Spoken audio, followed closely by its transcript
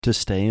To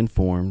stay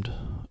informed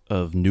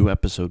of new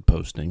episode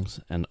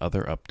postings and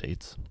other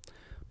updates,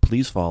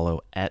 please follow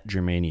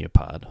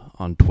 @GermaniaPod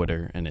on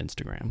Twitter and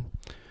Instagram.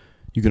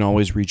 You can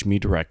always reach me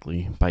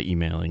directly by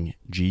emailing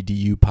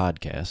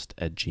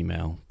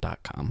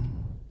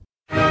gdupodcast@gmail.com.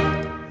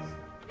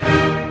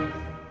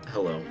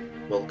 Hello,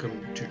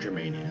 welcome to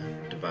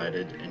Germania,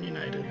 Divided and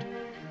United.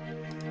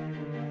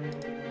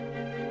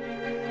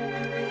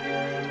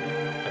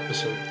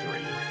 Episode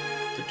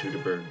 3, The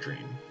Teutoburg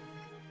Dream.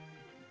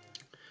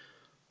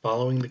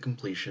 Following the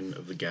completion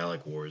of the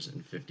Gallic Wars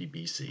in 50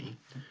 BC,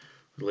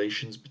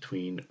 relations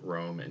between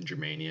Rome and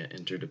Germania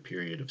entered a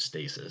period of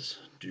stasis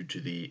due to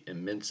the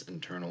immense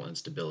internal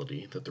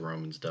instability that the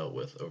Romans dealt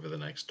with over the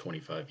next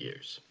 25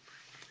 years.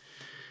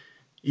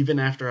 Even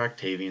after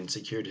Octavian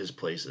secured his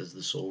place as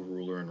the sole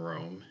ruler in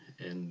Rome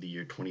in the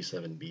year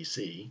 27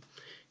 BC,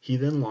 he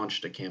then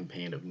launched a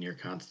campaign of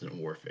near-constant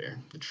warfare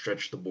that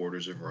stretched the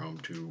borders of Rome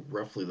to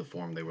roughly the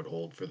form they would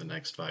hold for the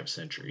next 5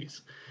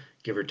 centuries,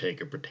 give or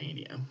take a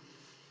Britannia.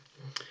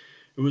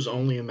 It was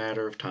only a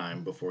matter of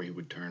time before he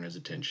would turn his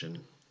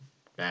attention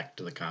back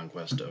to the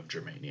conquest of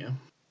Germania.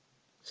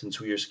 Since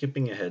we are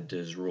skipping ahead to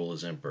his rule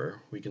as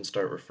emperor, we can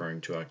start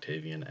referring to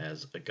Octavian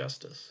as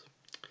Augustus.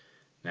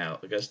 Now,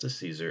 Augustus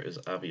Caesar is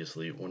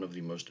obviously one of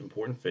the most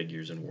important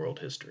figures in world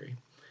history,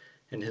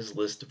 and his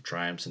list of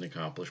triumphs and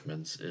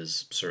accomplishments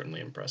is certainly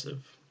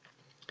impressive.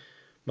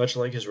 Much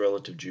like his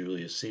relative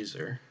Julius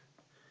Caesar,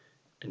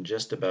 in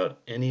just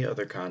about any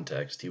other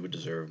context, he would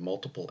deserve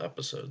multiple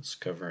episodes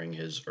covering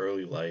his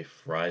early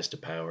life, rise to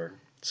power,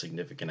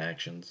 significant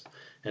actions,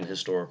 and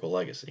historical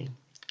legacy.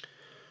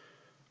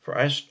 For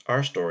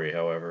our story,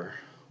 however,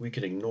 we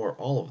can ignore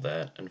all of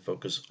that and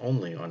focus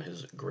only on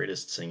his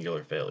greatest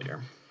singular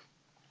failure.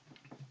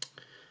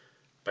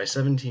 By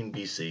 17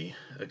 BC,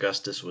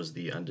 Augustus was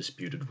the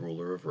undisputed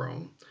ruler of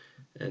Rome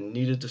and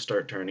needed to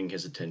start turning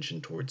his attention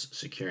towards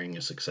securing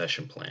a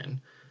succession plan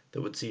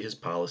that would see his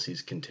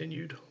policies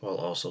continued while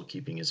also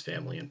keeping his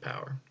family in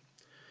power.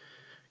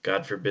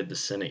 God forbid the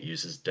Senate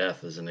uses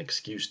death as an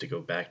excuse to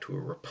go back to a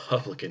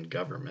republican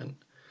government.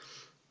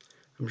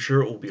 I'm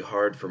sure it will be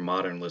hard for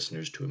modern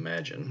listeners to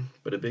imagine,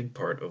 but a big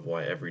part of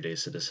why everyday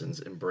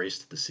citizens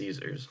embraced the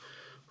Caesars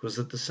was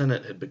that the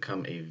Senate had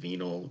become a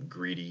venal,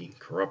 greedy,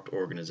 corrupt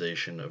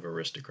organization of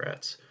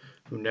aristocrats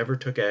who never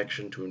took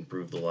action to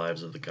improve the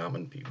lives of the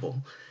common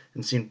people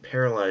and seemed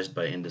paralyzed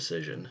by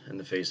indecision in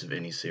the face of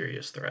any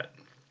serious threat.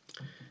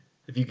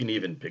 If you can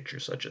even picture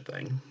such a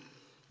thing.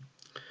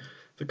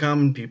 The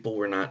common people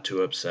were not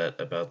too upset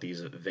about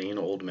these vain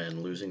old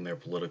men losing their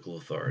political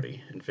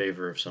authority in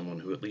favor of someone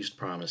who at least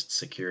promised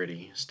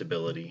security,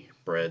 stability,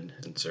 bread,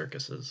 and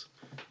circuses.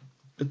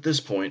 At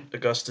this point,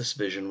 Augustus'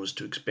 vision was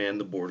to expand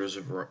the borders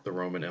of the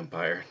Roman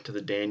Empire to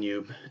the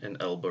Danube and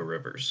Elbe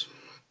rivers.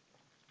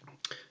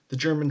 The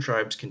German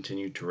tribes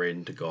continued to raid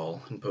into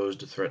Gaul and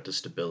posed a threat to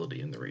stability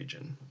in the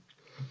region.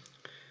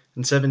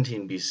 In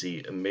 17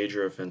 BC, a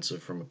major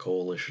offensive from a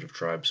coalition of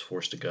tribes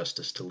forced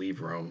Augustus to leave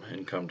Rome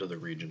and come to the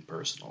region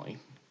personally.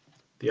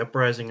 The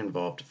uprising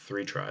involved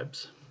 3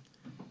 tribes,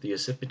 the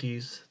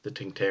Accipites, the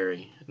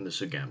Tincteri, and the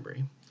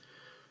Sugambri.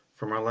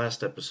 From our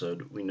last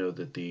episode, we know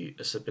that the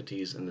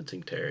Accipites and the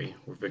Tincteri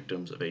were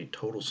victims of a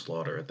total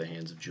slaughter at the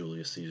hands of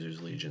Julius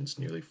Caesar's legions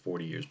nearly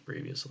 40 years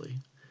previously.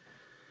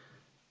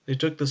 They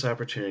took this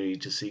opportunity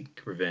to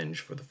seek revenge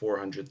for the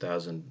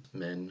 400,000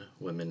 men,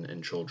 women,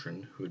 and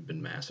children who had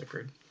been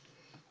massacred.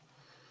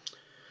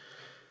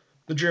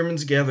 The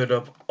Germans gathered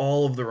up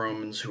all of the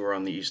Romans who were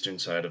on the eastern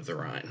side of the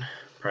Rhine,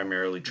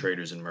 primarily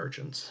traders and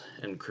merchants,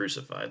 and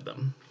crucified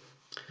them.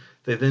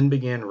 They then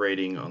began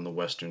raiding on the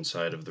western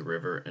side of the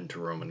river into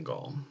Roman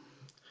Gaul.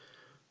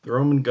 The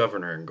Roman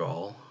governor in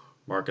Gaul,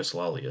 Marcus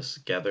Lollius,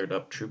 gathered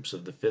up troops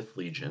of the 5th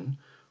Legion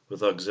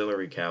with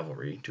auxiliary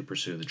cavalry to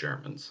pursue the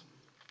Germans.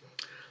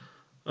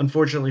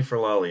 Unfortunately for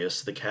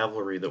Lollius, the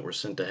cavalry that were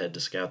sent ahead to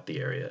scout the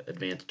area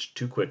advanced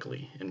too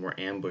quickly and were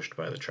ambushed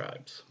by the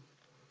tribes.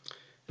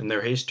 In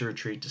their haste to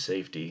retreat to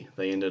safety,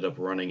 they ended up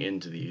running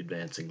into the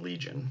advancing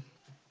legion.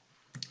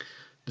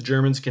 The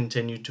Germans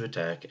continued to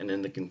attack, and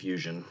in the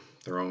confusion,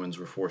 the Romans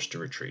were forced to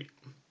retreat.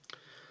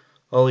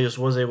 Lollius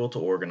was able to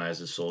organize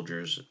his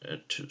soldiers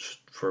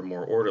for a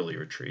more orderly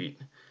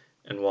retreat,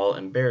 and while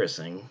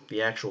embarrassing,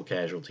 the actual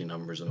casualty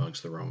numbers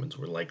amongst the Romans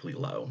were likely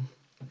low.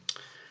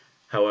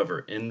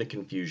 However, in the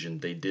confusion,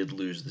 they did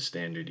lose the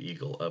standard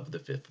eagle of the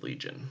 5th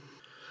Legion.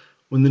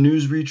 When the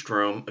news reached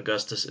Rome,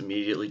 Augustus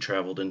immediately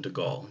traveled into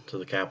Gaul, to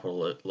the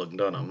capital at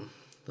Lugdunum,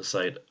 the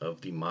site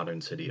of the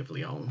modern city of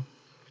Lyon.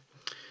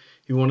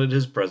 He wanted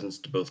his presence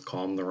to both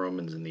calm the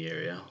Romans in the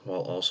area,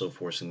 while also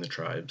forcing the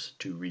tribes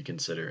to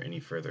reconsider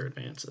any further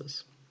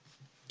advances.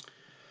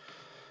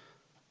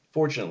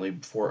 Fortunately,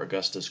 before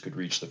Augustus could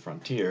reach the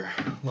frontier,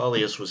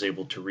 Lollius was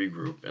able to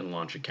regroup and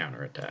launch a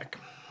counterattack.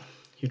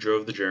 He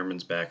drove the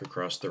Germans back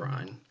across the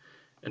Rhine,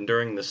 and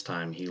during this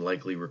time he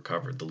likely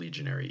recovered the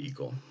legionary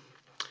eagle.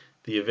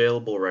 The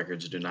available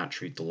records do not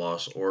treat the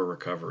loss or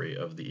recovery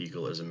of the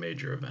eagle as a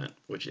major event,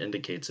 which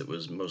indicates it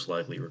was most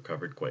likely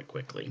recovered quite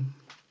quickly.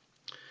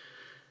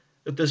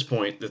 At this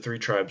point, the three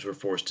tribes were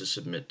forced to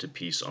submit to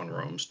peace on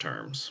Rome's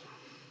terms.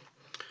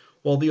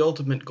 While the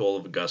ultimate goal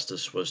of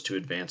Augustus was to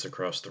advance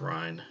across the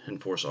Rhine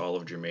and force all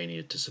of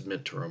Germania to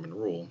submit to Roman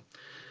rule,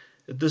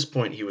 at this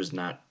point he was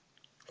not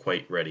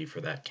quite ready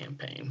for that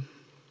campaign.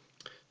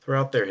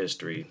 Throughout their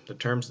history, the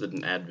terms that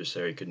an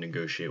adversary could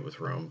negotiate with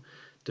Rome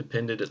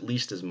depended at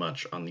least as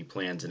much on the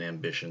plans and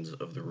ambitions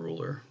of the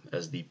ruler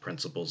as the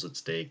principles at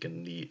stake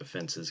and the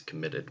offenses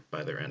committed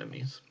by their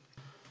enemies.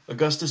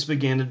 Augustus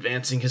began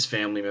advancing his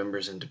family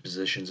members into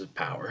positions of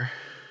power,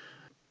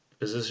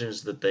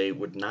 positions that they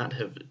would not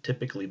have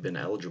typically been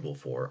eligible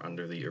for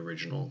under the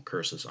original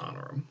cursus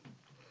honorum.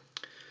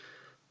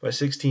 By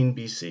 16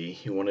 BC,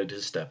 he wanted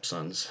his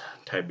stepsons,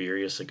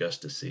 Tiberius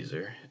Augustus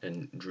Caesar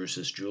and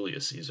Drusus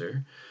Julius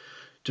Caesar,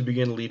 to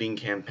begin leading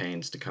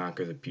campaigns to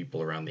conquer the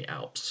people around the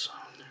Alps,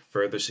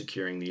 further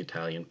securing the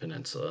Italian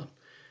peninsula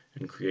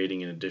and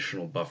creating an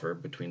additional buffer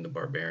between the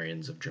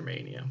barbarians of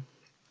Germania.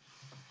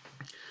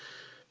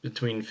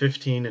 Between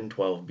 15 and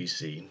 12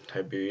 BC,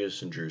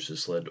 Tiberius and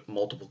Drusus led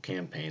multiple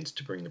campaigns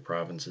to bring the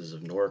provinces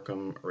of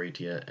Noricum,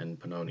 Raetia, and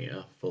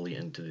Pannonia fully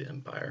into the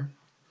empire.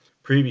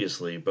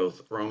 Previously,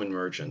 both Roman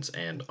merchants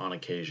and, on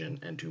occasion,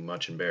 and to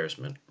much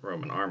embarrassment,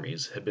 Roman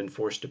armies had been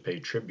forced to pay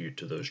tribute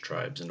to those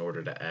tribes in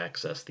order to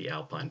access the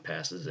Alpine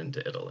passes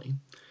into Italy.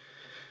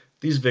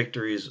 These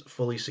victories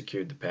fully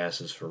secured the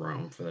passes for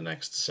Rome for the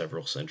next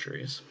several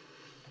centuries.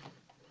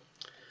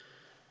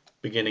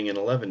 Beginning in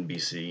 11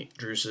 BC,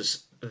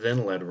 Drusus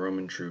then led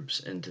Roman troops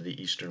into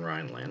the eastern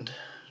Rhineland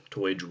to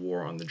wage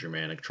war on the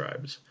Germanic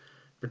tribes,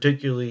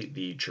 particularly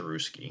the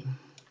Cherusci.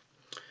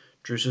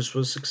 Drusus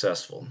was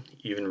successful,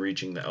 even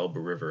reaching the Elbe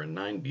River in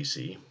 9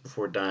 BC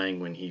before dying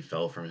when he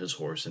fell from his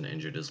horse and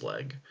injured his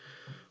leg,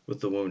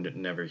 with the wound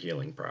never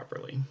healing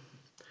properly.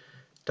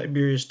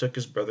 Tiberius took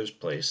his brother's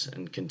place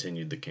and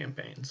continued the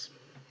campaigns.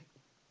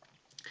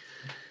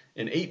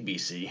 In 8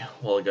 BC,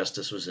 while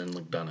Augustus was in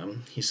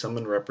Lugdunum, he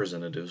summoned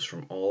representatives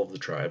from all of the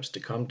tribes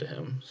to come to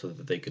him so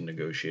that they could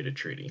negotiate a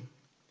treaty.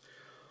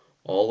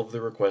 All of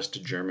the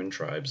requested German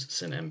tribes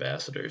sent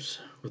ambassadors,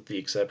 with the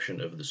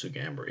exception of the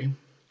Sugambri.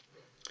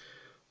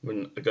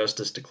 When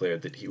Augustus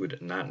declared that he would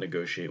not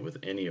negotiate with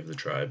any of the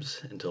tribes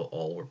until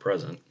all were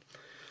present,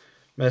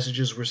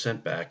 messages were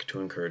sent back to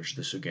encourage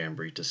the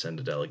Sugambri to send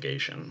a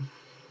delegation.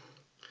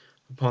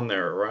 Upon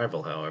their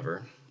arrival,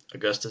 however,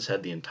 Augustus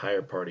had the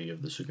entire party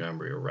of the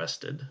Sugambri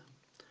arrested.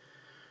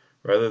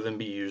 Rather than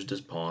be used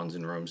as pawns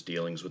in Rome's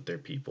dealings with their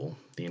people,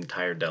 the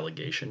entire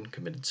delegation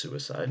committed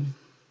suicide.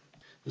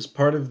 As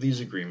part of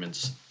these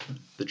agreements,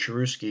 the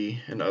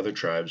Cherusci and other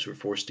tribes were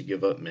forced to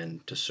give up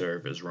men to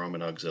serve as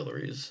Roman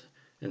auxiliaries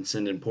and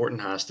send important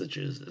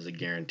hostages as a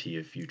guarantee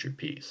of future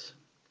peace.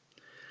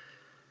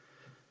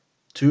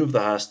 Two of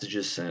the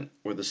hostages sent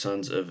were the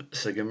sons of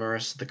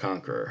Segimarus the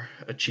Conqueror,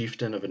 a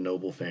chieftain of a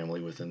noble family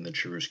within the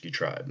Cherusci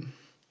tribe,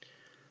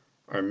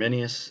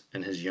 Arminius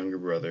and his younger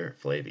brother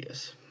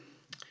Flavius.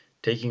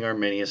 Taking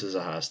Arminius as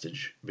a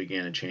hostage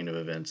began a chain of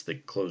events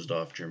that closed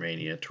off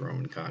Germania to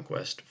Roman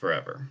conquest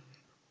forever.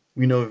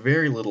 We know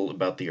very little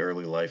about the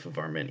early life of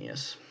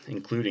Arminius,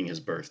 including his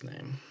birth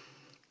name.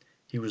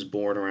 He was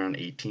born around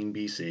 18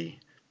 BC,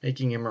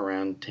 making him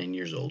around 10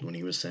 years old when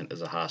he was sent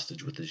as a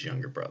hostage with his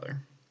younger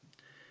brother.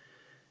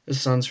 As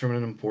sons from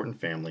an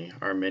important family,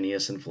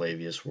 Arminius and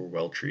Flavius were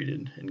well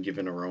treated and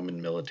given a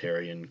Roman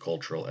military and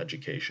cultural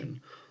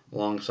education,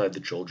 alongside the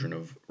children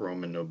of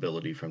Roman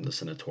nobility from the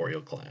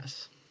senatorial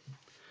class.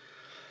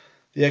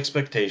 The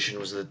expectation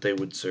was that they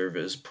would serve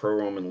as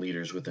pro-Roman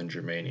leaders within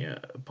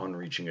Germania upon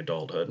reaching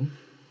adulthood.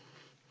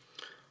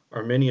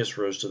 Arminius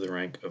rose to the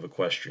rank of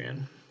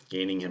equestrian,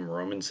 gaining him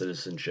Roman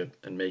citizenship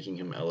and making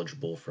him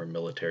eligible for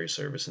military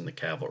service in the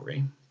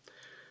cavalry.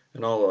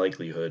 In all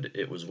likelihood,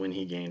 it was when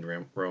he gained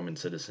Roman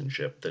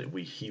citizenship that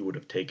he would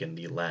have taken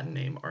the Latin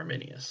name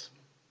Arminius.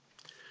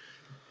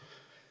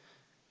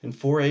 In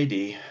 4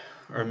 AD,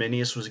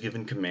 Arminius was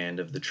given command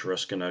of the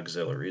Cheruscan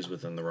auxiliaries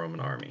within the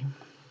Roman army.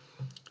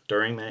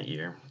 During that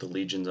year, the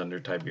legions under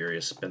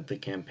Tiberius spent the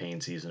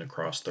campaign season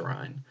across the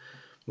Rhine,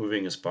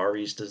 moving as far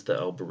east as the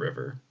Elbe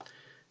River,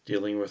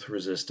 dealing with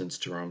resistance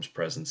to Rome's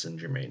presence in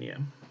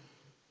Germania.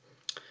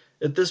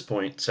 At this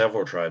point,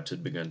 several tribes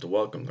had begun to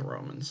welcome the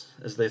Romans,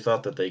 as they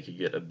thought that they could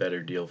get a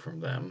better deal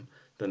from them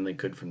than they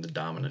could from the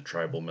dominant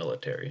tribal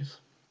militaries.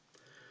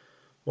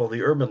 While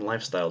the urban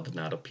lifestyle did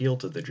not appeal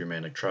to the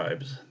Germanic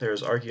tribes, there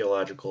is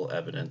archaeological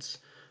evidence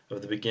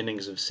of the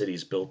beginnings of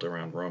cities built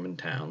around Roman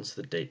towns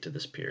that date to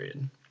this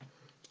period.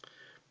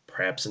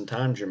 Perhaps in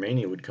time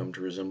Germania would come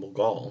to resemble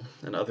Gaul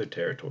and other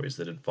territories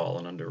that had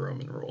fallen under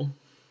Roman rule.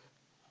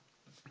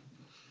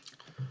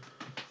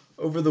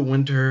 Over the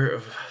winter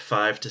of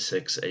 5 to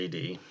 6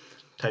 AD,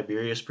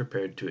 Tiberius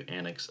prepared to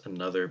annex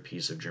another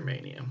piece of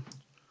Germania,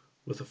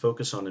 with a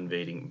focus on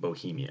invading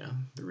Bohemia,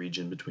 the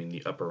region between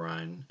the Upper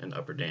Rhine and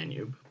Upper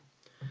Danube.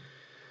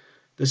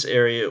 This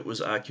area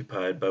was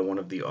occupied by one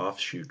of the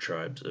offshoot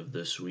tribes of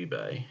the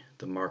Suebi,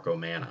 the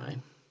Marcomanni,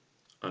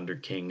 under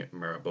King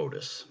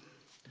Maroboduus.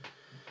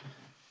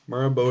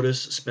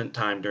 Maroboduus spent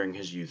time during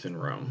his youth in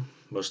Rome,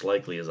 most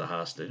likely as a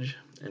hostage,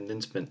 and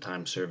then spent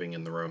time serving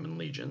in the Roman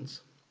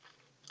legions.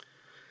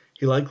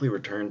 He likely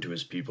returned to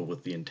his people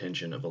with the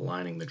intention of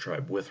aligning the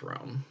tribe with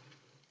Rome.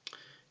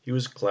 He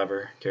was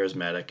clever,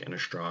 charismatic, and a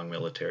strong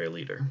military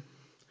leader.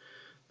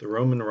 The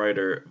Roman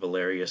writer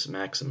Valerius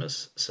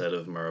Maximus said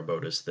of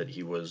Maroboduus that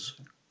he was,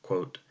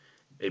 quote,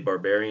 a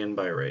barbarian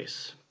by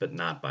race, but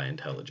not by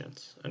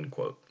intelligence,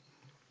 unquote.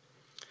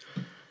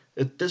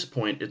 At this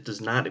point, it does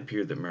not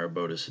appear that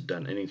Maroboduus had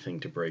done anything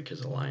to break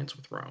his alliance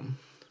with Rome,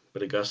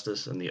 but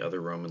Augustus and the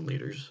other Roman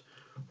leaders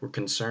were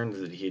concerned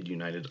that he had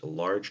united a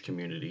large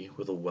community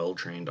with a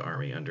well-trained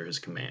army under his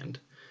command,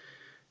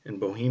 and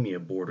Bohemia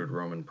bordered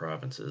Roman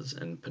provinces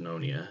and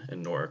Pannonia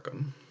and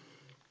Noricum.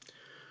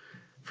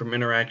 From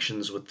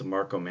interactions with the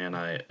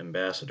Marcomanni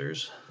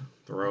ambassadors,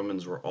 the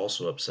Romans were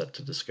also upset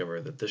to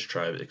discover that this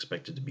tribe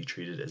expected to be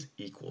treated as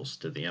equals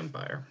to the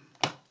empire.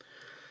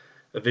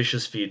 A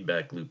vicious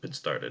feedback loop had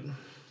started.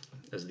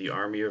 As the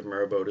army of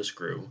Maroboduus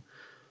grew,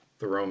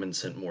 the Romans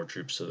sent more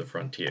troops to the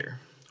frontier,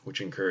 which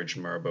encouraged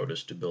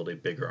Maroboduus to build a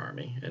bigger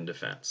army in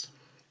defense.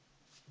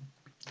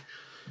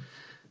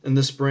 In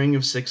the spring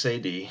of 6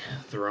 AD,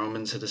 the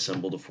Romans had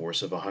assembled a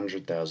force of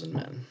 100,000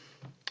 men,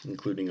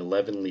 including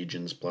 11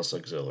 legions plus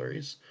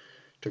auxiliaries,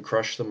 to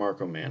crush the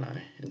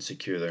Marcomanni and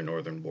secure their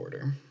northern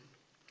border.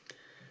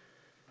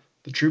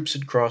 The troops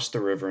had crossed the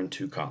river in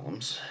 2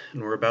 columns,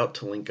 and were about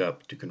to link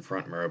up to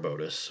confront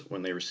Maroboduus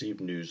when they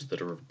received news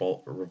that a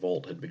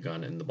revolt had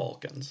begun in the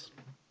Balkans.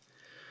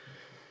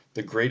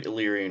 The Great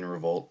Illyrian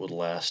Revolt would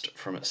last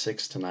from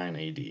 6 to 9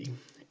 AD,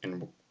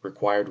 and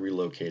required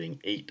relocating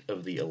 8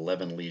 of the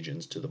 11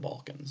 legions to the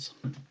Balkans.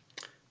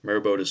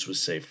 Maroboduus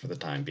was safe for the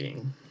time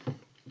being.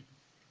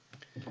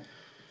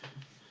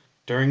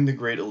 During the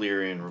Great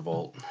Illyrian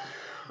Revolt,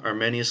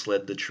 Arminius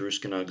led the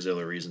Cheruscan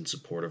auxiliaries in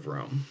support of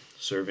Rome,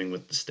 serving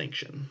with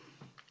distinction.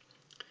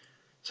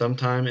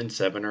 Sometime in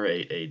 7 or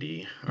 8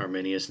 AD,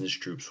 Arminius and his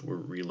troops were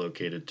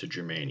relocated to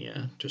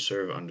Germania to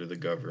serve under the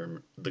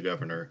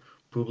governor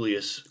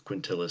Publius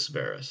Quintilis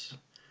Varus,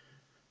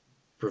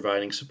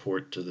 providing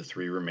support to the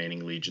 3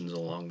 remaining legions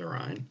along the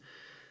Rhine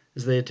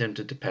as they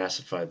attempted to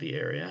pacify the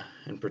area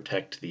and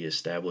protect the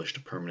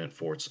established permanent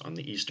forts on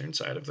the eastern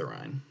side of the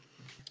Rhine.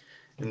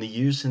 In the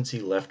years since he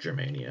left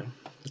Germania,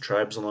 the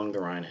tribes along the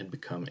Rhine had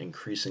become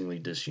increasingly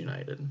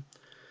disunited.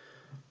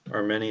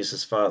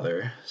 Arminius'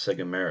 father,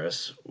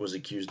 Segamarus, was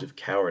accused of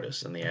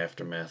cowardice in the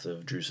aftermath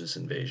of Drusus'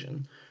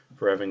 invasion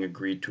for having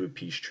agreed to a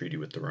peace treaty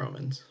with the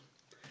Romans.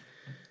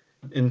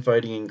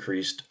 Infighting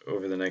increased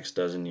over the next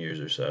dozen years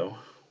or so,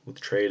 with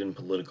trade and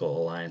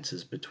political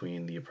alliances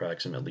between the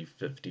approximately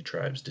 50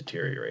 tribes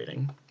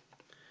deteriorating.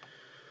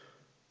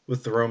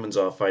 With the Romans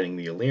off fighting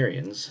the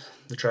Illyrians,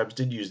 the tribes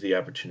did use the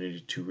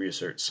opportunity to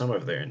reassert some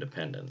of their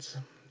independence,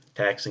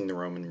 taxing the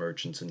Roman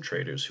merchants and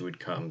traders who had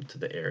come to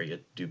the area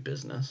to do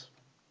business.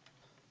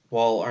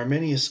 While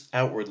Arminius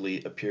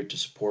outwardly appeared to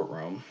support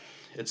Rome,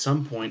 at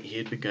some point he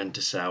had begun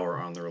to sour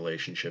on the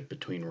relationship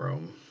between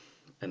Rome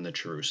and the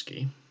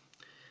Cherusci.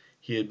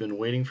 He had been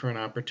waiting for an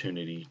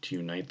opportunity to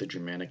unite the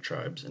Germanic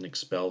tribes and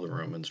expel the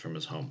Romans from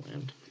his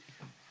homeland.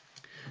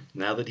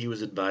 Now that he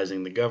was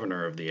advising the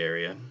governor of the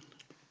area,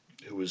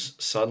 who was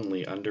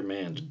suddenly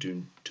undermanned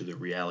due to the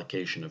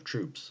reallocation of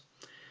troops,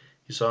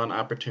 he saw an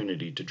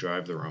opportunity to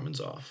drive the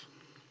Romans off.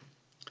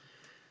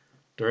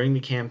 During the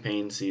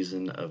campaign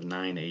season of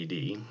 9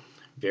 AD,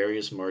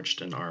 Varius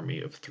marched an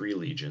army of 3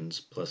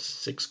 legions plus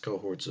 6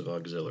 cohorts of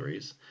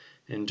auxiliaries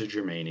into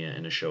Germania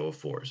in a show of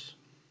force.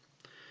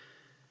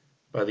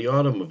 By the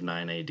autumn of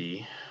 9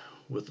 AD,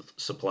 with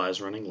supplies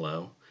running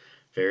low,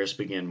 Varius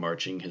began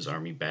marching his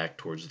army back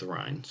towards the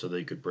Rhine so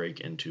they could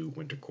break into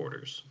winter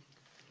quarters.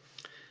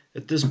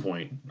 At this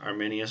point,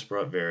 Arminius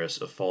brought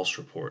Varus a false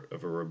report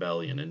of a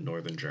rebellion in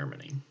northern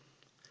Germany.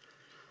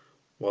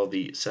 While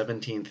the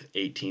 17th,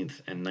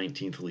 18th, and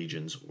 19th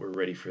legions were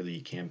ready for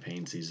the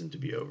campaign season to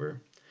be over,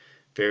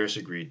 Varus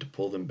agreed to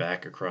pull them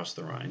back across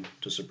the Rhine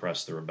to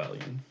suppress the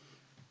rebellion.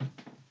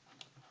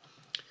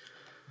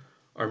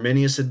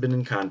 Arminius had been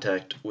in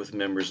contact with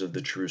members of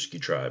the Cherusci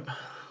tribe,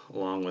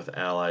 along with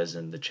allies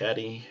in the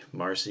Chatti,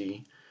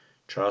 Marsi,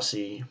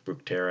 Chauci,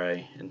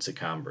 Bructeri, and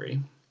Sicambri.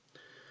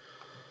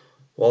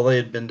 While they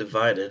had been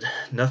divided,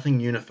 nothing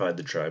unified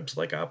the tribes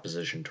like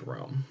opposition to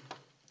Rome.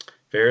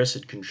 Varus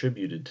had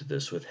contributed to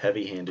this with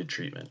heavy-handed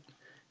treatment,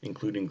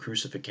 including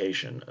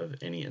crucifixion of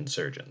any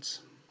insurgents.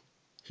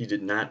 He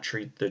did not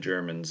treat the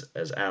Germans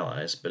as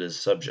allies, but as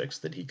subjects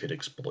that he could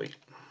exploit.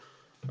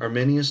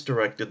 Arminius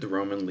directed the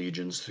Roman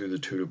legions through the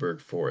Teutoburg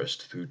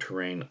forest through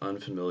terrain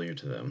unfamiliar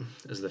to them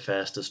as the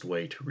fastest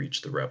way to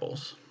reach the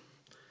rebels.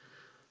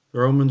 The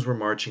Romans were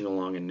marching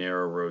along a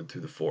narrow road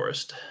through the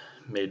forest,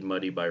 made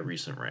muddy by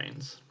recent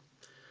rains.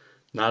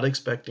 Not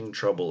expecting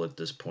trouble at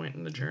this point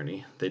in the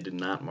journey, they did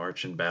not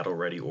march in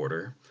battle-ready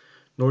order,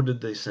 nor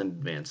did they send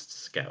advanced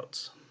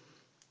scouts.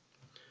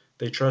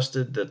 They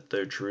trusted that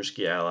their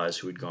Cherusci allies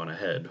who had gone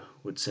ahead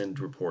would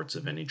send reports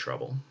of any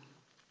trouble.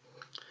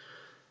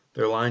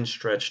 Their line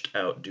stretched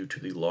out due to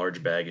the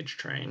large baggage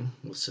train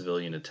with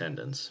civilian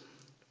attendants,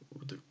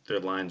 with their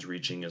lines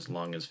reaching as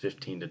long as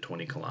 15 to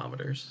 20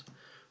 kilometers,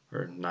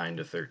 or 9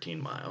 to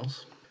 13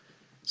 miles.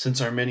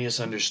 Since Arminius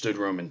understood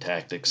Roman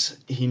tactics,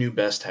 he knew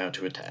best how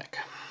to attack.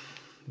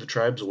 The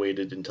tribes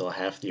waited until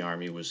half the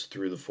army was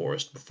through the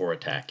forest before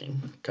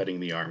attacking, cutting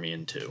the army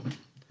in two.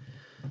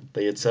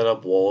 They had set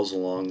up walls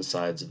along the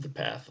sides of the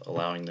path,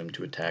 allowing them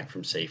to attack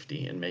from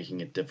safety and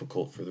making it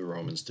difficult for the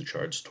Romans to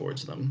charge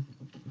towards them.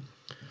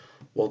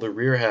 While the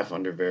rear half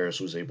under Varus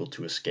was able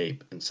to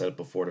escape and set up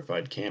a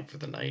fortified camp for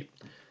the night,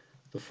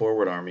 the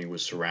forward army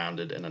was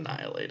surrounded and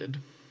annihilated.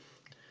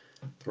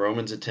 The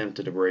Romans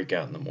attempted a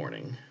breakout in the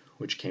morning,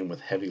 which came with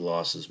heavy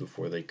losses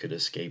before they could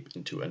escape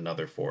into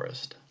another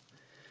forest.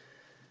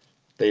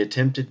 They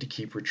attempted to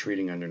keep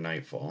retreating under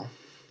nightfall,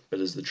 but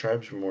as the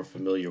tribes were more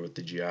familiar with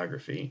the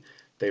geography,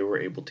 they were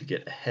able to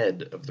get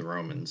ahead of the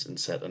Romans and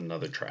set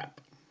another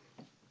trap.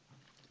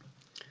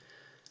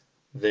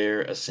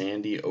 There, a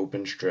sandy,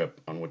 open strip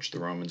on which the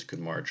Romans could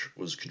march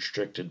was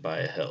constricted by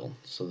a hill,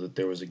 so that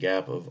there was a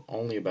gap of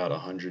only about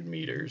 100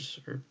 meters,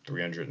 or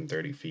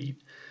 330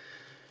 feet,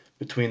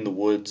 between the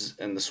woods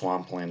and the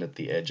swampland at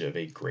the edge of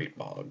a great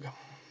bog.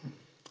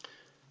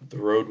 The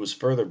road was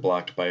further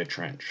blocked by a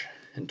trench,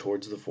 and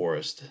towards the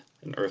forest,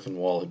 an earthen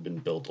wall had been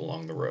built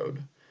along the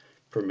road,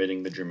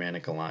 permitting the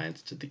Germanic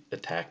alliance to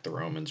attack the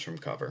Romans from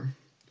cover.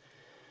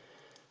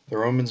 The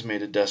Romans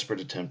made a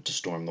desperate attempt to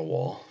storm the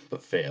wall,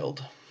 but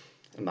failed,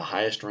 and the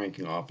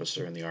highest-ranking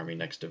officer in the army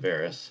next to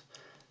Varus,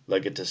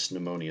 Legatus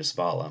Mnemonius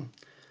Valla,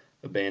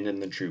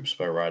 abandoned the troops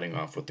by riding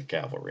off with the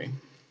cavalry.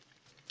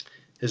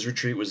 His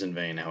retreat was in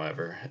vain,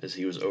 however, as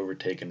he was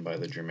overtaken by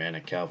the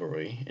Germanic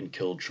cavalry and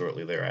killed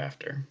shortly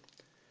thereafter.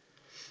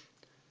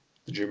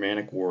 The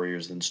Germanic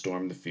warriors then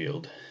stormed the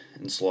field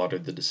and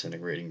slaughtered the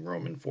disintegrating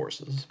Roman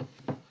forces.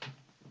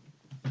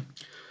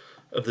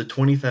 Of the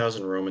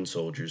 20,000 Roman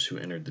soldiers who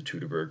entered the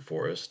Teutoburg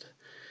forest,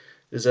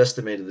 it is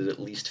estimated that at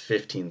least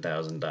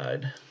 15,000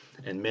 died,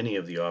 and many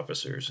of the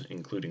officers,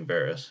 including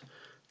Varus,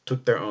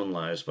 took their own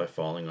lives by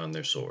falling on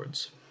their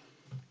swords.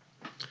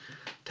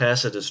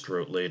 Tacitus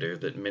wrote later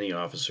that many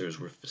officers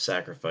were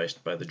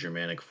sacrificed by the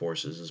Germanic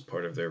forces as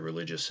part of their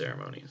religious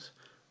ceremonies,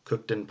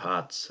 cooked in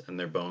pots and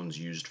their bones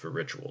used for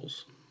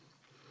rituals.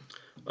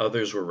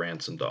 Others were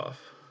ransomed off.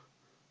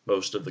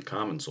 Most of the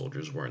common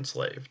soldiers were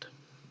enslaved.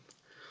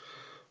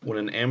 When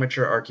an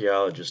amateur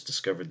archaeologist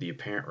discovered the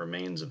apparent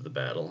remains of the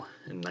battle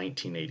in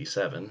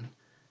 1987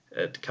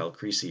 at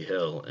Kalkrisi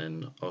Hill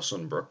in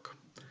Osnabrück,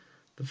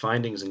 the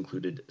findings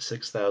included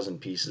 6,000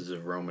 pieces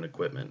of Roman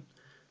equipment,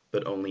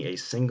 but only a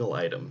single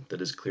item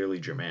that is clearly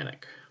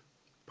Germanic,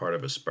 part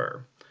of a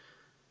spur,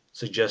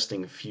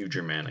 suggesting few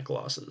Germanic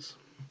losses.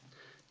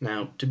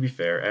 Now, to be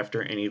fair,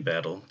 after any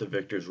battle, the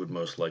victors would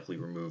most likely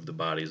remove the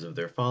bodies of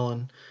their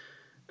fallen,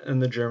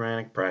 and the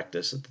Germanic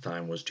practice at the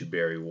time was to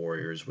bury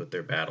warriors with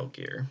their battle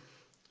gear,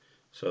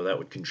 so that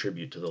would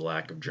contribute to the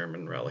lack of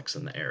German relics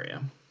in the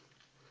area.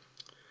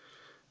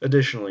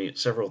 Additionally,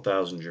 several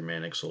thousand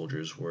Germanic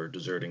soldiers were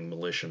deserting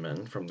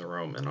militiamen from the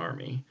Roman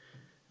army,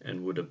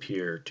 and would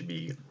appear to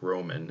be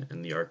Roman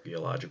in the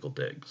archaeological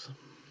digs.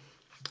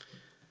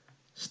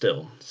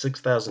 Still,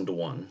 6,000 to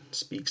 1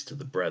 speaks to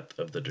the breadth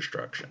of the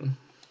destruction.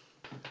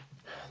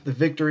 The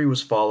victory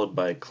was followed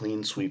by a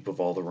clean sweep of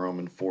all the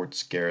Roman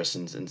forts,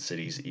 garrisons, and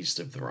cities east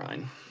of the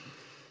Rhine.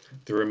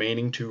 The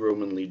remaining 2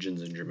 Roman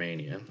legions in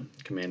Germania,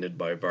 commanded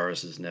by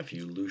Varus's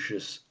nephew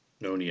Lucius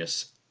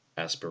Nonius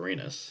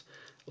Asperinus,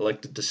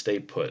 elected to stay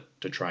put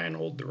to try and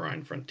hold the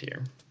Rhine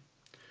frontier.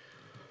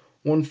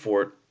 One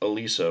fort,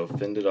 Aliso,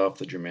 fended off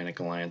the Germanic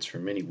alliance for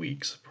many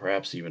weeks,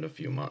 perhaps even a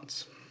few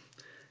months.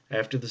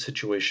 After the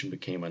situation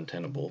became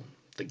untenable,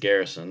 the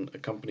garrison,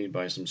 accompanied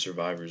by some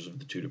survivors of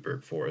the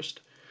Teutoburg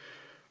forest,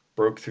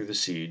 broke through the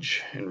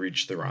siege and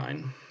reached the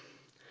Rhine.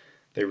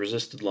 They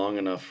resisted long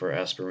enough for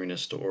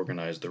Asperinus to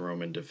organize the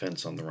Roman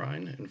defense on the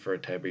Rhine and for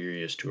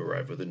Tiberius to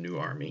arrive with a new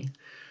army,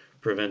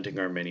 preventing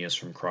Arminius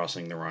from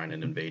crossing the Rhine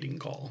and invading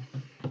Gaul.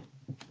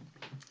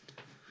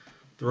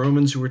 The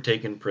Romans who were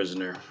taken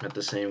prisoner met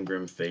the same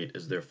grim fate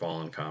as their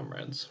fallen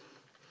comrades.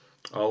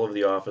 All of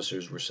the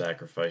officers were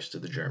sacrificed to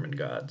the German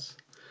gods.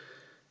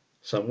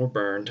 Some were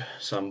burned,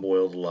 some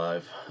boiled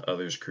alive,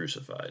 others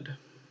crucified.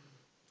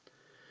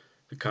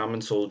 The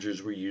common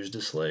soldiers were used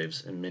as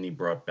slaves, and many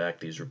brought back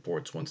these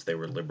reports once they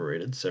were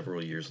liberated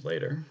several years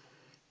later.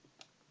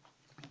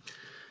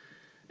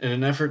 In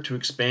an effort to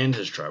expand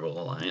his tribal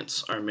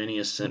alliance,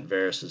 Arminius sent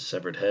Varus's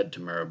severed head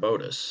to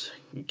Maroboduus,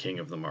 king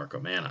of the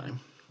Marcomanni.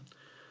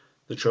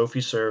 The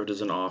trophy served as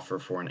an offer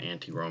for an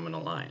anti-Roman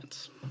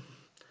alliance.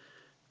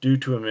 Due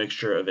to a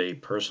mixture of a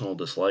personal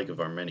dislike of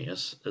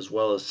Arminius, as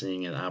well as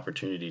seeing an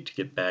opportunity to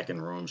get back in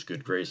Rome's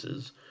good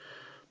graces,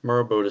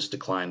 Maroboduus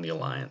declined the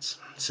alliance,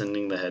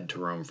 sending the head to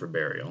Rome for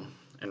burial,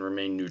 and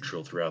remained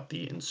neutral throughout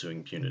the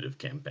ensuing punitive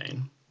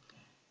campaign.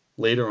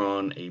 Later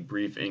on, a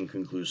brief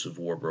inconclusive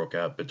war broke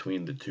out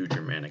between the 2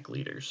 Germanic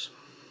leaders.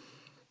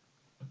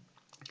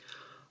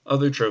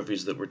 Other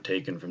trophies that were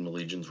taken from the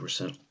legions were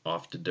sent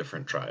off to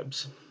different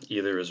tribes,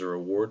 either as a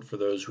reward for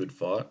those who had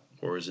fought,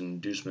 or as an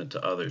inducement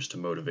to others to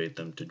motivate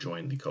them to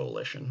join the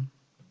coalition.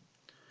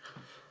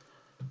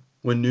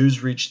 When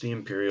news reached the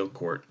imperial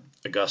court,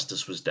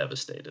 Augustus was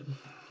devastated.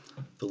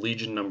 The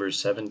legion numbers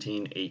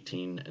 17,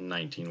 18, and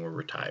 19 were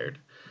retired,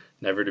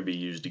 never to be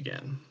used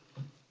again.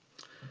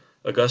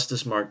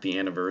 Augustus marked the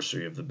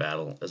anniversary of the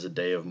battle as a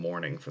day of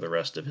mourning for the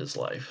rest of his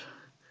life.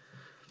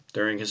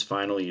 During his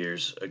final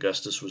years,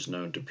 Augustus was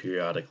known to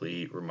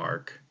periodically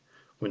remark,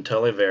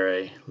 Quintile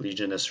vere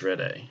legionis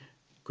rede,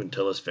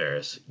 Quintilis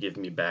veris, give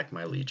me back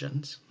my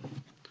legions.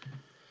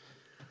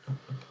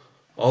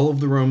 All of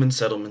the Roman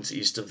settlements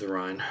east of the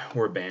Rhine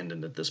were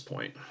abandoned at this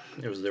point.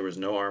 There was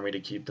no army to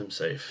keep them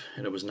safe,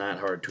 and it was not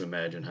hard to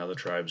imagine how the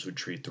tribes would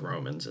treat the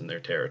Romans in their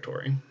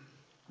territory.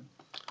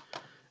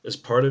 As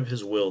part of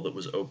his will that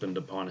was opened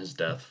upon his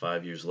death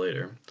 5 years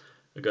later,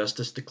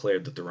 Augustus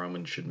declared that the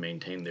Romans should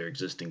maintain their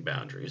existing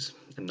boundaries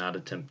and not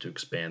attempt to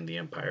expand the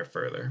empire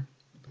further.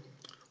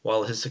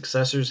 While his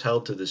successors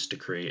held to this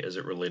decree as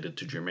it related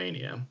to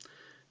Germania,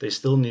 they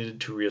still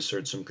needed to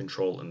reassert some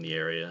control in the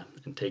area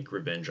and take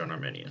revenge on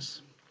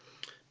Arminius.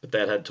 But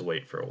that had to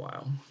wait for a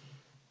while.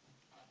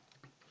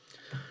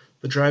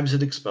 The tribes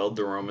had expelled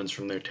the Romans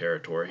from their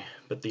territory,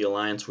 but the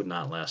alliance would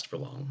not last for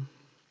long.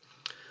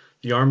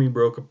 The army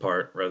broke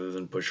apart rather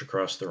than push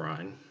across the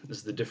Rhine,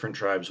 as the different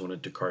tribes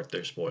wanted to cart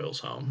their spoils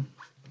home.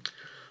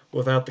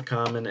 Without the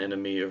common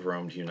enemy of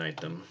Rome to unite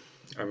them,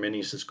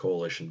 Arminius'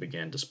 coalition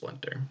began to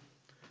splinter.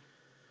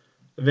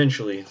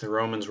 Eventually, the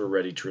Romans were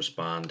ready to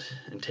respond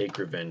and take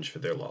revenge for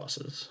their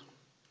losses.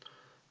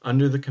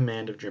 Under the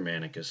command of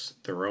Germanicus,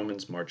 the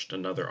Romans marched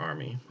another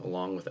army,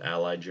 along with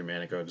allied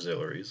Germanic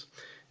auxiliaries,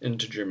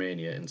 into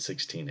Germania in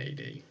 16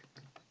 AD.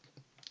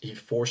 He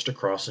forced a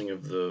crossing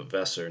of the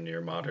Weser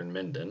near modern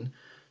Minden,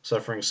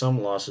 suffering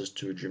some losses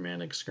to a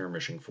Germanic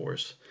skirmishing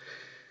force,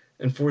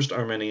 and forced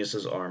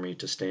Arminius' army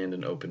to stand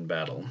in open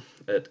battle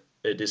at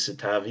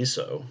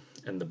Edicitaviso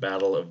and the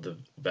Battle of the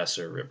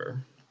Weser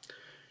River.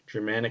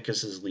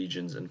 Germanicus'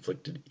 legions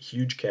inflicted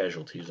huge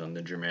casualties on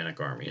the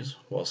Germanic armies,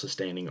 while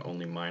sustaining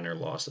only minor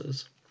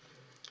losses.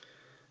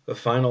 The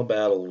final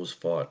battle was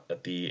fought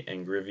at the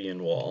Angrivian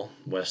Wall,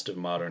 west of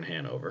modern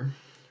Hanover,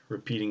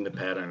 repeating the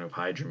pattern of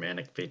high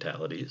Germanic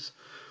fatalities,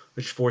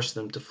 which forced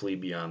them to flee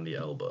beyond the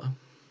Elbe.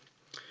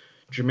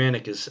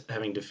 Germanicus,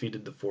 having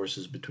defeated the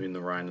forces between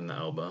the Rhine and the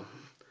Elbe,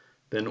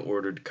 then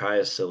ordered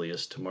Caius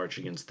Silius to march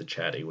against the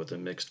Chatti with a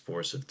mixed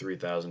force of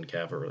 3,000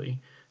 cavalry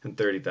and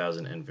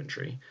 30,000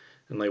 infantry,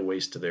 and lay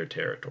waste to their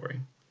territory,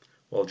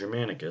 while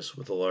Germanicus,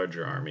 with a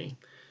larger army,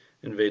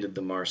 invaded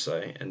the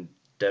Marsi and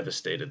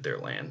devastated their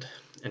land,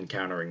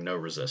 encountering no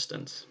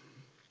resistance.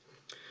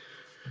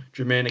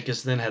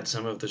 Germanicus then had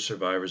some of the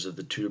survivors of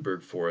the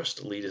Teutoburg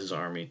forest lead his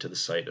army to the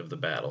site of the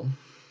battle.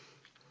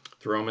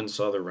 The Romans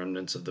saw the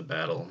remnants of the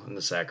battle and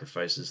the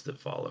sacrifices that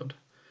followed.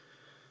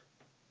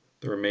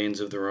 The remains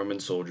of the Roman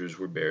soldiers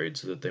were buried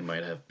so that they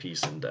might have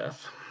peace in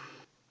death.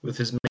 With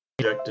his main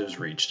objectives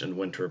reached and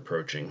winter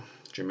approaching,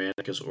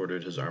 Germanicus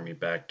ordered his army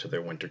back to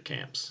their winter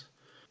camps.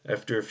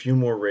 After a few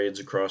more raids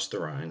across the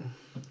Rhine,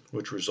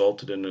 which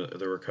resulted in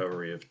the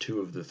recovery of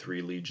 2 of the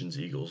 3 legions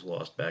eagles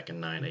lost back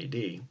in 9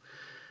 AD,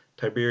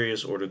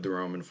 Tiberius ordered the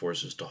Roman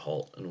forces to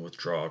halt and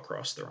withdraw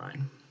across the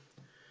Rhine.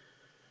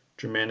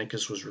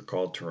 Germanicus was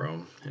recalled to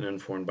Rome and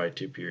informed by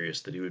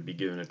Tiberius that he would be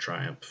given a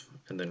triumph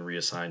and then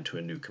reassigned to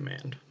a new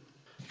command.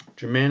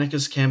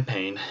 Germanicus'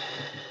 campaign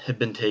had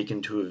been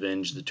taken to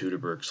avenge the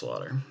Teutoburg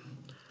slaughter.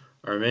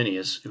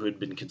 Arminius, who had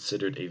been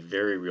considered a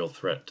very real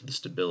threat to the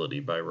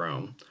stability by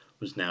Rome,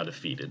 was now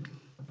defeated.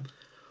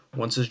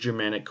 Once his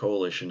Germanic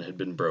coalition had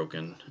been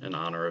broken and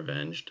honor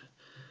avenged,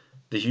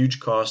 the huge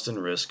cost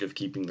and risk of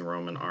keeping the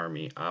Roman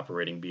army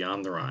operating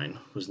beyond the Rhine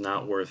was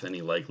not worth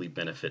any likely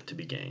benefit to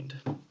be gained.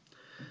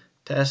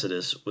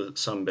 Tacitus, with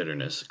some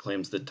bitterness,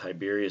 claims that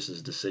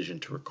Tiberius'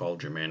 decision to recall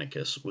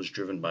Germanicus was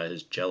driven by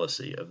his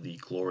jealousy of the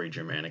glory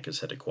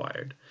Germanicus had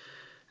acquired,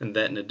 and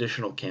that an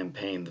additional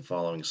campaign the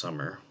following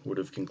summer would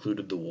have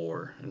concluded the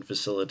war and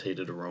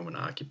facilitated a Roman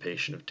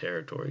occupation of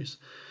territories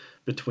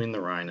between the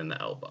Rhine and the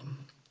Elbe.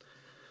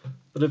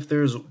 But if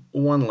there is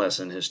one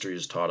lesson history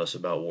has taught us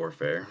about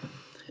warfare,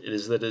 it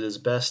is that it is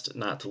best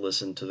not to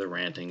listen to the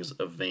rantings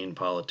of vain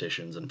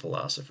politicians and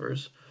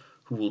philosophers,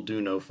 who will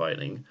do no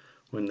fighting,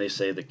 when they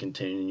say that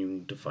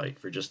continuing to fight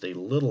for just a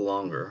little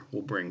longer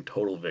will bring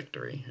total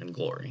victory and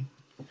glory.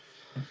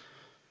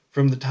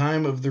 From the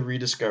time of the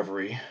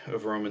rediscovery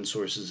of Roman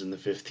sources in the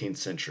 15th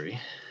century,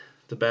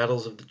 the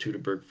battles of the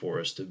Teutoburg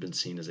forest have been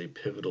seen as a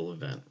pivotal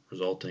event,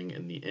 resulting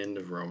in the end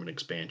of Roman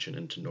expansion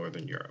into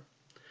northern Europe.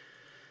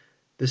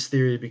 This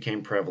theory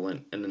became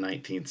prevalent in the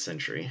 19th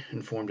century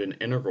and formed an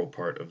integral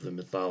part of the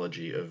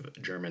mythology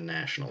of German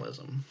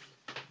nationalism.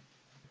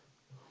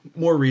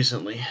 More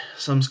recently,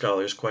 some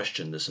scholars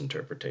questioned this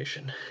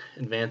interpretation,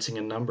 advancing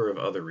a number of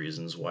other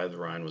reasons why the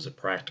Rhine was a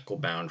practical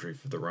boundary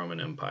for the Roman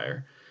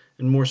Empire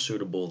and more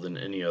suitable than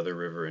any other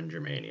river in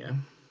Germania.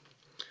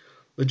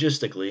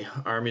 Logistically,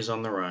 armies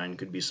on the Rhine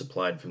could be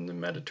supplied from the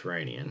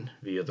Mediterranean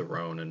via the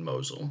Rhone and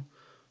Mosel,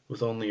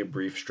 with only a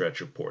brief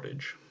stretch of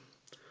portage.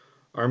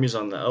 Armies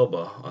on the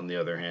Elbe, on the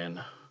other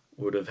hand,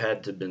 would have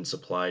had to been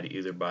supplied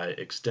either by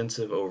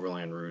extensive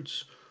overland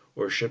routes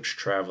or ships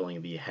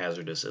traveling the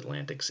hazardous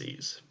Atlantic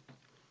seas.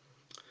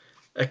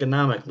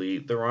 Economically,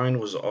 the Rhine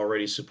was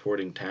already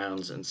supporting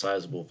towns and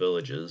sizable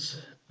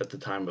villages at the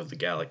time of the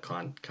Gallic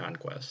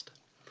conquest.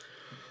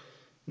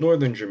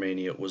 Northern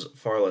Germania was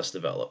far less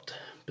developed,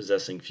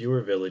 possessing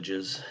fewer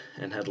villages,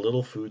 and had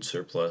little food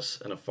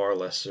surplus and a far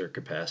lesser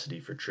capacity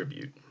for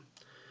tribute.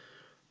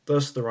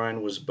 Thus, the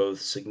Rhine was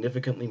both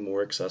significantly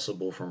more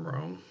accessible from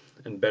Rome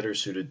and better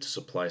suited to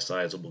supply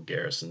sizable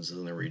garrisons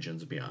than the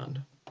regions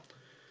beyond.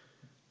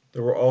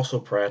 There were also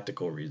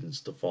practical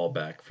reasons to fall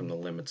back from the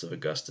limits of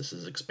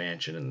Augustus's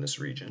expansion in this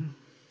region.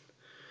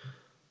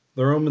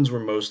 The Romans were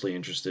mostly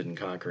interested in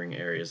conquering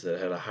areas that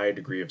had a high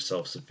degree of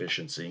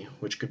self-sufficiency,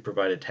 which could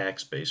provide a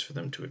tax base for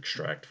them to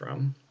extract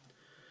from.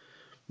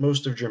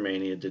 Most of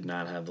Germania did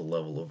not have the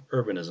level of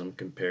urbanism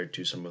compared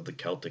to some of the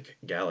Celtic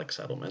Gallic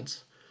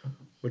settlements,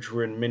 which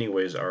were in many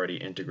ways already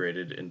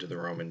integrated into the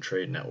Roman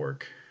trade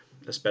network,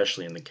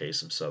 especially in the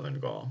case of southern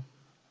Gaul.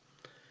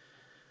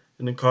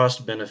 In a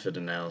cost-benefit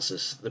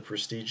analysis, the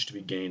prestige to be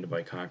gained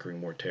by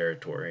conquering more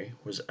territory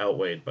was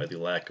outweighed by the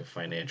lack of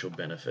financial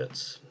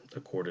benefits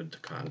accorded to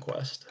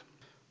conquest.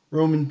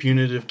 Roman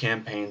punitive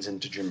campaigns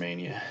into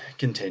Germania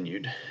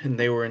continued, and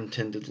they were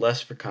intended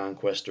less for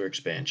conquest or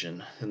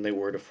expansion than they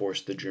were to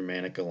force the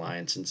Germanic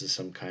alliance into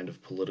some kind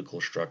of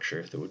political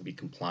structure that would be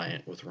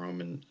compliant with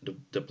Roman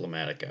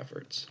diplomatic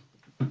efforts.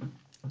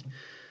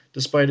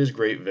 Despite his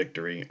great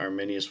victory,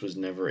 Arminius was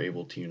never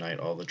able to unite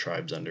all the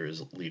tribes under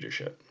his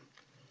leadership.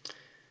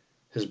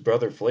 His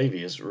brother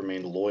Flavius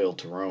remained loyal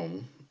to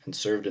Rome and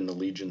served in the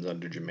legions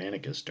under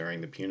Germanicus during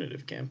the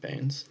punitive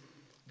campaigns.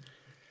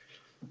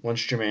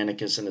 Once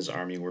Germanicus and his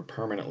army were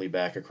permanently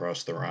back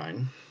across the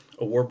Rhine,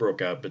 a war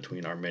broke out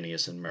between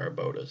Arminius and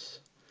Maroboduus.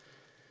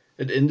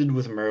 It ended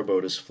with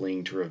Maroboduus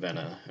fleeing to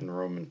Ravenna and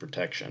Roman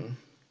protection,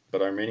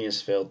 but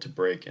Arminius failed to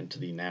break into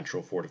the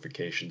natural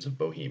fortifications of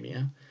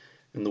Bohemia,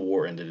 and the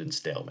war ended in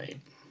stalemate.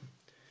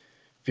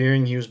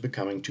 Fearing he was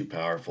becoming too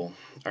powerful,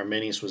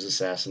 Arminius was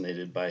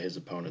assassinated by his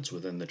opponents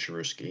within the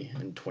Cherusci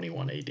in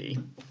 21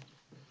 AD.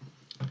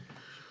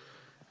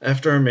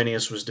 After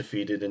Arminius was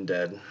defeated and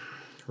dead,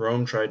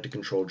 Rome tried to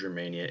control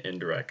Germania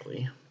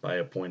indirectly by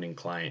appointing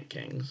client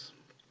kings.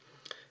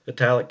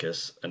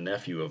 Italicus, a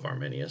nephew of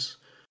Arminius,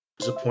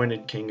 was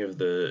appointed king of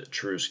the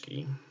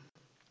Cherusci.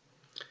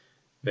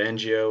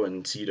 Vangio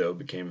and Cito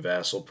became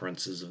vassal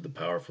princes of the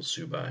powerful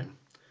Suebi,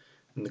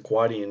 and the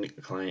Quadian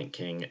client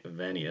king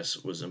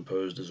Venius was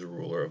imposed as a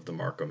ruler of the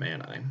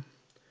Marcomanni.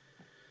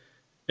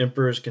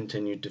 Emperors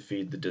continued to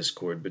feed the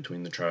discord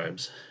between the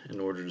tribes in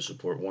order to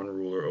support one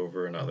ruler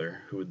over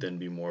another who would then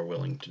be more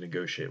willing to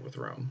negotiate with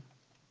Rome.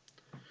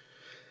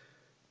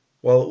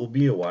 While it will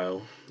be a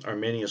while,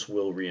 Arminius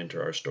will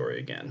re-enter our story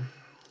again.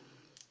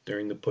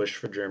 During the push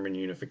for German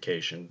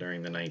unification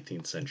during the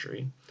 19th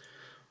century,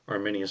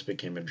 Arminius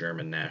became a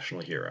German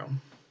national hero.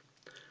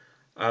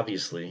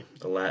 Obviously,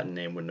 a Latin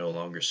name would no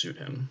longer suit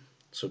him,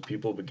 so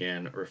people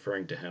began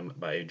referring to him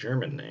by a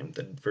German name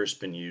that had first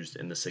been used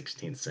in the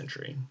 16th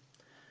century.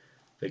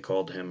 They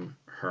called him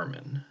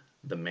Hermann,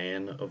 the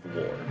man of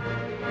war.